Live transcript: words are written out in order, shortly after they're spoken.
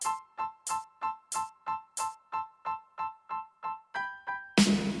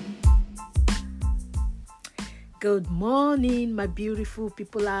Good morning, my beautiful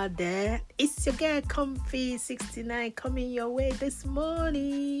people out there. It's your girl Comfy 69 coming your way this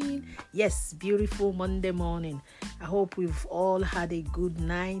morning. Yes, beautiful Monday morning. I hope we've all had a good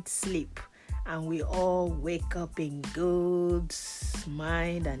night's sleep and we all wake up in good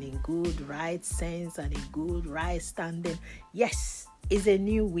mind and in good right sense and in good right standing. Yes, it's a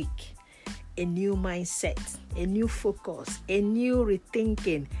new week, a new mindset, a new focus, a new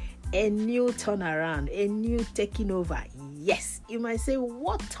rethinking, a new turnaround, a new taking over. Yes, you might say,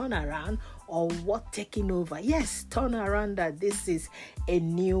 what turnaround or what taking over? Yes, turnaround that this is a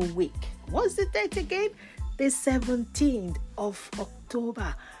new week. What's the date again? The 17th of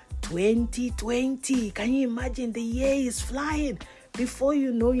October, 2020. Can you imagine? The year is flying. Before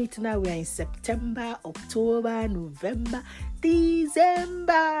you know it now, we are in September, October, November,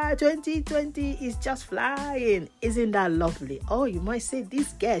 December. 2020 is just flying. Isn't that lovely? Oh, you might say,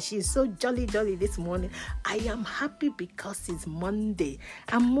 this girl, she's so jolly this morning. I am happy because it's Monday.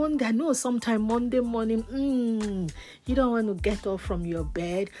 And Monday, I know sometime Monday morning, you don't want to get up from your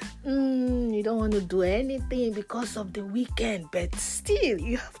bed. You don't want to do anything because of the weekend. But still,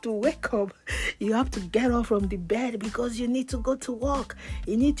 you have to wake up. You have to get up from the bed because you need to go to work.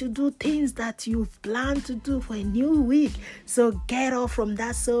 You need to do things that you've planned to do for a new week. So get off from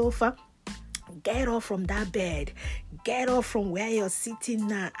that sofa, get off from that bed, get off from where you're sitting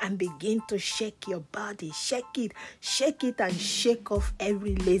now and begin to shake your body. Shake it and shake off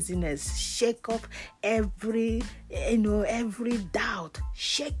every laziness. Shake off every doubt.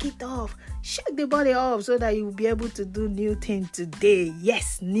 Shake it off. Shake the body off so that you'll be able to do new thing today.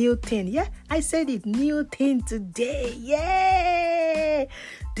 Yes, new thing. Yeah, I said it. New thing today. Yay!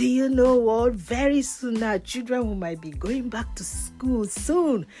 Do you know what? Very soon our children might be going back to school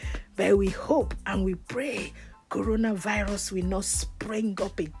soon. But we hope and we pray coronavirus will not spring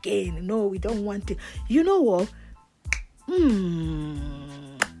up again. No, we don't want it. You know what? Do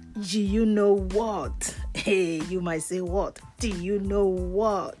you know what? Hey, you might say what? Do you know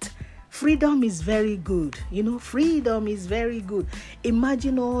what? Freedom is very good. Freedom is very good.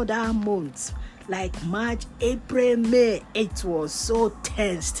 Imagine all that months like March, April, May. It was so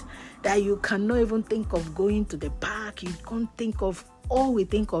tensed that you cannot even think of going to the park. You can't think of, all we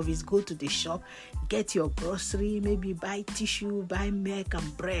think of is go to the shop, get your grocery, maybe buy tissue, buy milk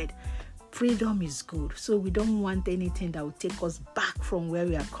and bread. Freedom is good. So we don't want anything that will take us back from where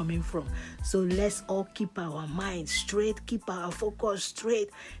we are coming from. So let's all keep our minds straight, keep our focus straight,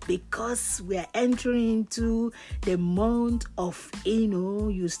 because we are entering into the month of,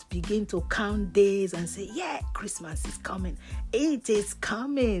 you begin to count days and say, yeah, Christmas is coming. It is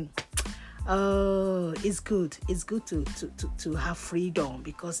coming. Oh, it's good. It's good to have freedom,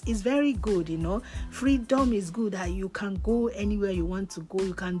 because it's very good, Freedom is good, that you can go anywhere you want to go.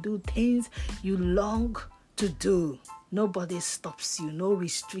 You can do things you long to do. Nobody stops you. No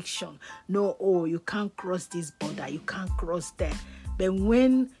restriction. No, you can't cross this border. You can't cross there. But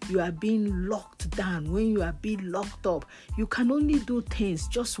when you are being locked down, when you are being locked up, you can only do things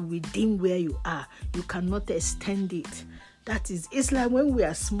just within where you are. You cannot extend it. It's like when we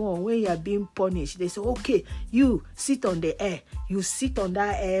are small, when you are being punished, they say, okay, you sit on the air. You sit on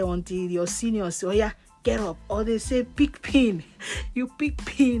that air until your seniors say, oh yeah, get up. Or they say, pick pin. You pick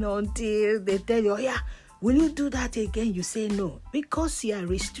pin until they tell you, oh yeah, will you do that again? You say no, because you are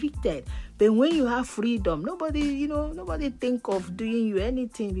restricted. But when you have freedom, nobody think of doing you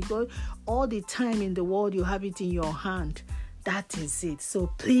anything, because all the time in the world, you have it in your hand. That is it.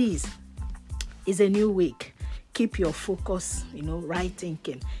 So please, it's a new week. Keep your focus, right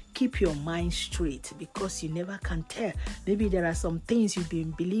thinking. Keep your mind straight, because you never can tell. Maybe there are some things you've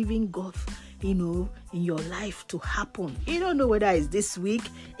been believing God, in your life to happen. You don't know whether it's this week,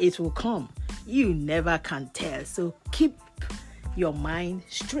 it will come. You never can tell. So keep your mind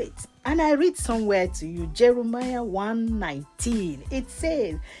straight. And I read somewhere to you, Jeremiah 1:19. It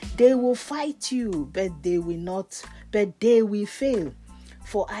says, they will fight you, but they will fail.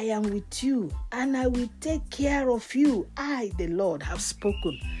 For I am with you, and I will take care of you. I, the Lord, have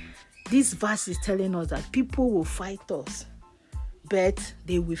spoken. This verse is telling us that people will fight us, but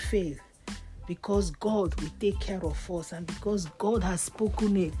they will fail, because God will take care of us, and because God has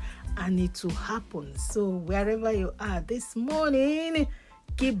spoken it, and it will happen. So wherever you are this morning,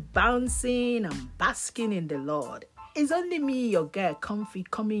 keep bouncing and basking in the Lord. It's only me, your girl, Comfy,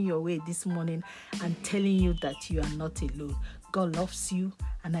 coming your way this morning and telling you that you are not alone. God loves you,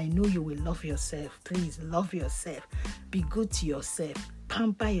 and I know you will love yourself. Please love yourself. Be good to yourself.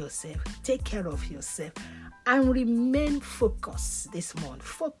 Pamper yourself. Take care of yourself. And remain focused this month.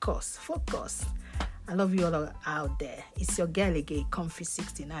 Focus. I love you all out there. It's your girl again, Comfy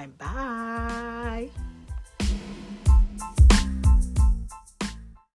 69. Bye.